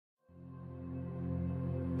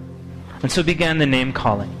And so began the name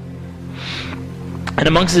calling. And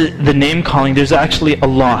amongst the name calling, there's actually a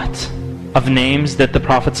lot of names that the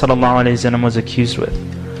Prophet ﷺ was accused with.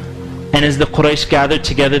 And as the Quraysh gathered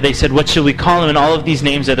together, they said, what should we call him? And all of these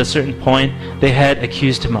names at a certain point, they had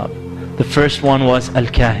accused him of. The first one was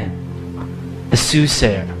Al-Kahin, the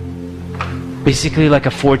soothsayer. Basically like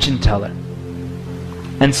a fortune teller.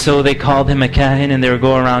 And so they called him a Kahin, and they would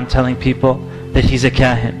go around telling people that he's a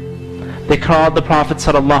Kahin. They called the Prophet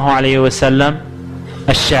ﷺ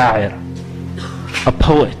a Sha'ir, a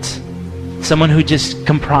poet. Someone who just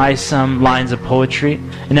comprised some lines of poetry,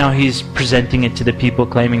 and now he's presenting it to the people,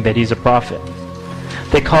 claiming that he's a prophet.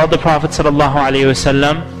 They called the Prophet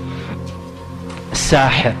ﷺ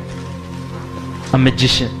Sahir, a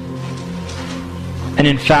magician. And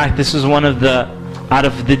in fact, this was one of the, out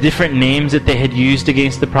of the different names that they had used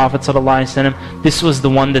against the Prophet ﷺ, this was the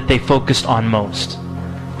one that they focused on most.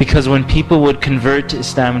 Because when people would convert to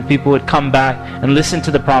Islam, when people would come back and listen to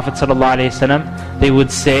the Prophet ﷺ, they would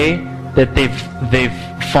say that they've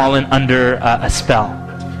fallen under a spell,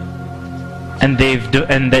 and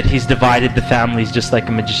that he's divided the families just like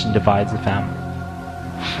a magician divides the family.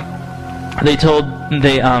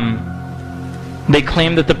 They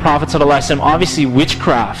claimed that the Prophet ﷺ, obviously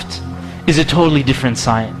witchcraft is a totally different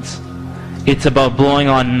science. It's about blowing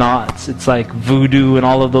on knots. It's like voodoo and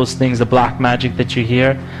all of those things, the black magic that you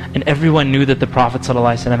hear. And everyone knew that the Prophet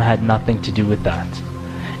ﷺ had nothing to do with that.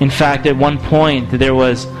 In fact, at one point there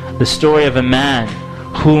was the story of a man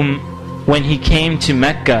whom, when he came to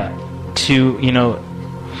Mecca to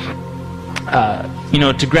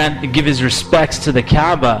give his respects to the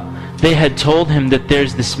Kaaba, they had told him that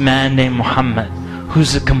there's this man named Muhammad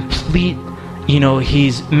who's a complete,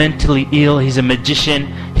 he's mentally ill, he's a magician,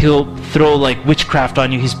 he'll throw like witchcraft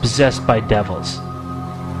on you, he's possessed by devils.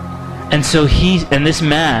 And so this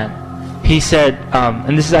man, he said,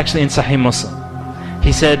 and this is actually in Sahih Muslim,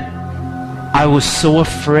 he said, I was so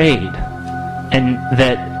afraid, and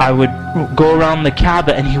that I would go around the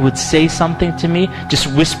Kaaba and he would say something to me, just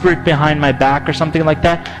whisper it behind my back or something like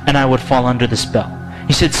that, and I would fall under the spell.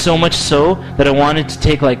 He said, so much so that I wanted to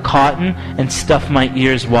take like cotton and stuff my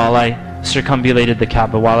ears while I circumambulated the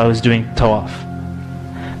Kaaba, while I was doing tawaf.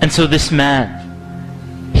 And so this man,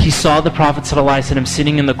 he saw the Prophet ﷺ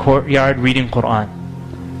sitting in the courtyard reading Quran.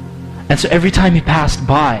 And so every time he passed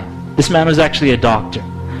by, this man was actually a doctor,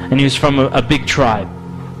 and he was from a big tribe.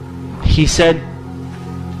 He said,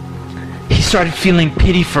 he started feeling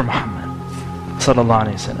pity for Muhammad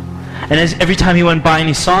ﷺ. And every time he went by and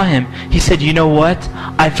he saw him, he said, you know what?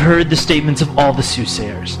 I've heard the statements of all the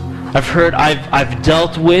soothsayers. I've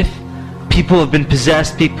dealt with people who have been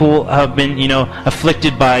possessed, people have been,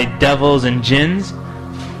 afflicted by devils and jinns.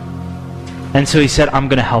 And so he said, I'm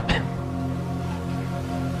going to help him.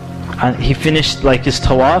 And he finished like his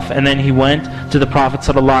tawaf, and then he went to the Prophet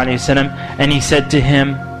ﷺ, and he said to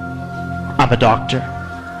him, I'm a doctor.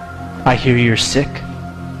 I hear you're sick.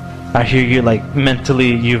 I hear you like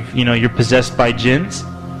mentally you're possessed by jinns,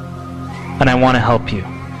 and I want to help you.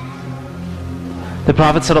 The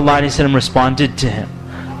Prophet ﷺ responded to him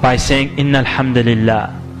by saying, Inna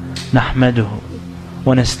alhamdulillah nahmaduhu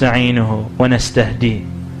wa nasta'inuhu wa nastahdi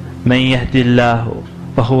man yahdillahu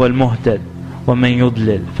fa huwa al-muhtad wa man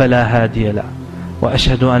yudlil fala hadiya la wa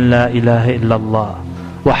ashhadu an la ilaha illa Allah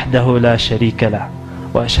wahdahu la sharika la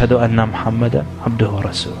wa ashhadu anna Muhammadan abduhu wa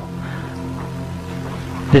rasuluh.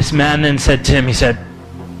 This man then said to him, he said,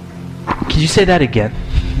 can you say that again?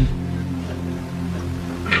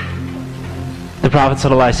 The Prophet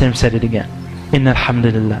ﷺ said it again. Inna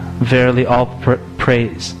alhamdulillah, verily all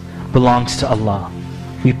praise belongs to Allah.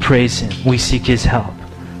 We praise Him, we seek His help.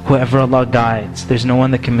 Whoever Allah guides, there's no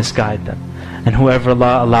one that can misguide them. And whoever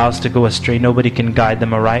Allah allows to go astray, nobody can guide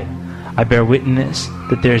them aright. I bear witness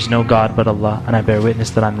that there is no God but Allah, and I bear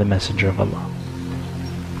witness that I'm the messenger of Allah.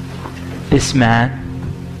 This man,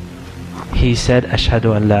 he said,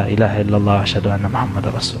 Ashhadu an la ilaha illallah, ashhadu anna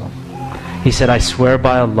Muhammadan Rasulullah. He said, I swear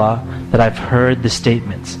by Allah that I've heard the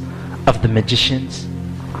statements of the magicians,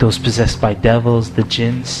 those possessed by devils, the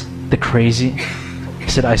jinns, the crazy. He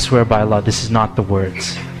said, I swear by Allah, this is not the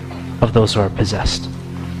words of those who are possessed.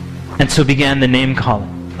 And so began the name calling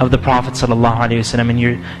of the Prophet ﷺ, and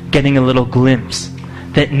you're getting a little glimpse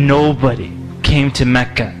that nobody came to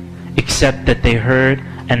Mecca except that they heard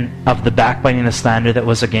and of the backbiting and the slander that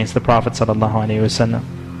was against the Prophet ﷺ.